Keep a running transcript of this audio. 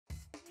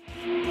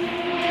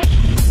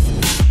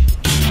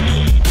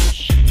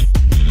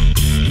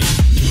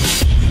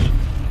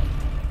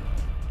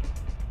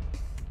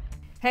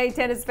Hey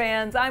tennis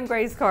fans, I'm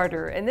Grace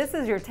Carter, and this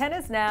is your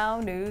Tennis Now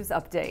news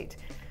update.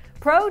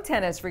 Pro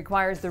tennis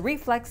requires the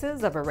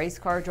reflexes of a race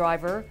car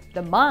driver,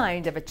 the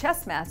mind of a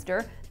chess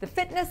master, the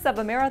fitness of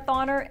a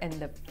marathoner, and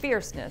the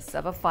fierceness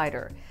of a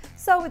fighter.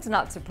 So it's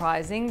not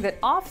surprising that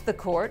off the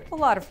court, a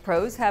lot of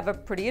pros have a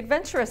pretty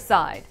adventurous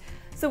side.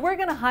 So we're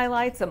going to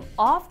highlight some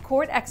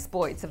off-court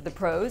exploits of the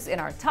pros in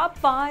our top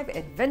 5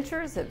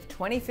 adventures of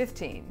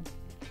 2015.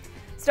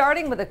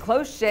 Starting with a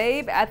close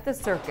shave at the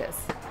circus.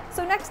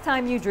 So next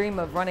time you dream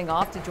of running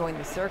off to join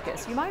the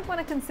circus, you might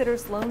want to consider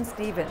Sloane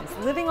Stephens'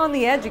 Living on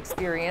the Edge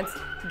experience,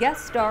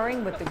 guest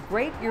starring with the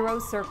Great Euro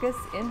Circus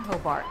in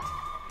Hobart.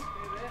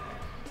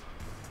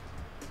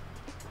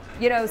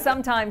 You know,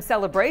 sometimes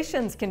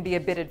celebrations can be a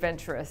bit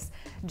adventurous.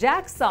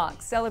 Jack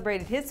Sock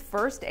celebrated his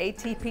first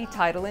ATP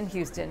title in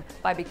Houston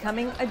by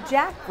becoming a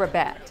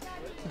jackrabat.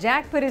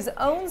 Jack put his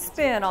own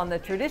spin on the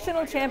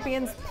traditional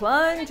champion's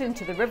plunge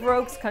into the River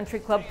Oaks Country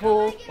Club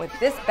pool with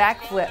this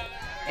backflip.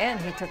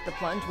 And he took the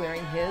plunge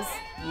wearing his,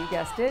 you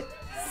guessed it,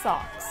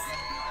 socks.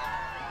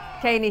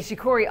 Kei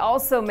Nishikori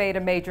also made a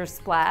major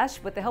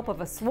splash with the help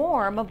of a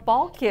swarm of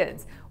ball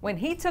kids when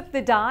he took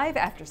the dive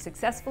after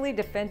successfully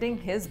defending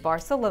his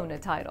Barcelona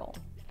title.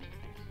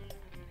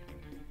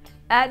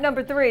 At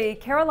number 3,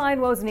 Caroline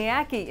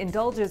Wozniacki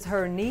indulges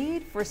her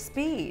need for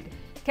speed.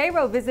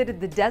 Cairo visited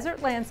the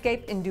desert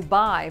landscape in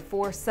Dubai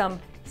for some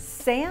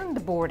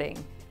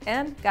sandboarding.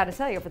 And gotta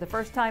tell you, for the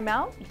first time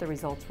out, the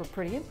results were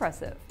pretty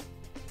impressive.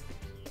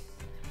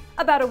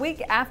 About a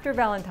week after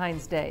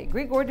Valentine's Day,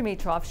 Grigor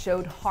Dimitrov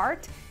showed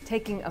heart,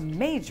 taking a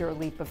major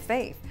leap of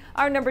faith.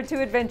 Our number 2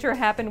 adventure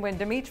happened when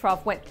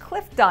Dimitrov went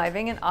cliff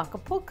diving in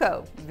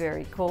Acapulco.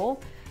 Very cool.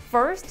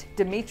 First,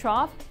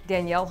 Dimitrov,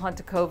 Danielle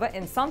Hontakova,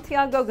 and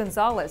Santiago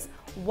Gonzalez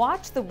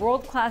watched the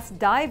world-class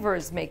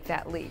divers make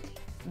that leap.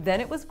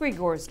 Then it was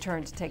Grigor's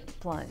turn to take the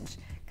plunge.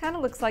 Kind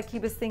of looks like he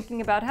was thinking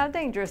about how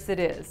dangerous it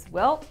is.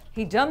 Well,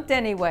 he jumped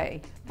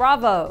anyway.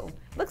 Bravo!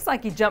 Looks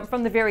like he jumped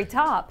from the very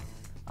top.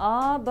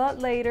 But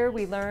later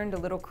we learned a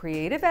little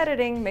creative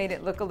editing made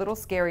it look a little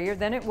scarier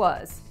than it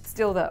was.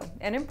 Still though,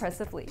 an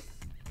impressive leap.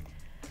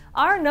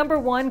 Our number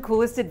 1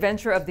 coolest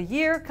adventure of the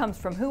year comes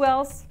from who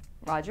else?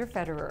 Roger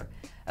Federer.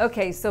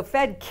 Okay, so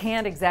Fed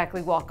can't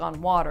exactly walk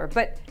on water,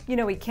 but you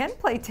know he can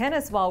play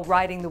tennis while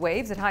riding the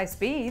waves at high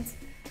speeds.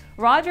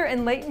 Roger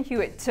and Leighton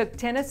Hewitt took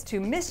tennis to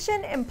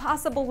Mission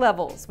Impossible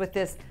levels with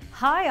this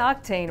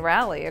high-octane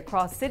rally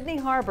across Sydney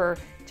Harbor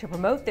to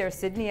promote their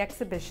Sydney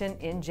exhibition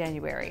in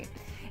January.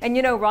 And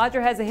you know,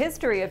 Roger has a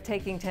history of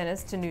taking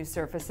tennis to new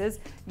surfaces.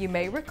 You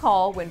may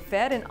recall when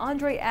Fed and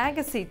Andre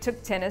Agassi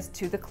took tennis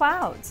to the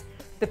clouds.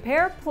 The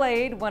pair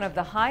played one of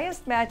the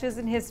highest matches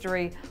in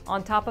history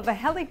on top of a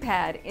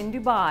helipad in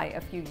Dubai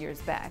a few years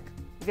back.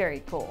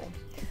 Very cool.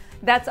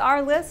 That's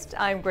our list.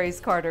 I'm Grace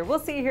Carter. We'll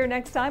see you here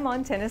next time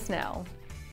on Tennis Now.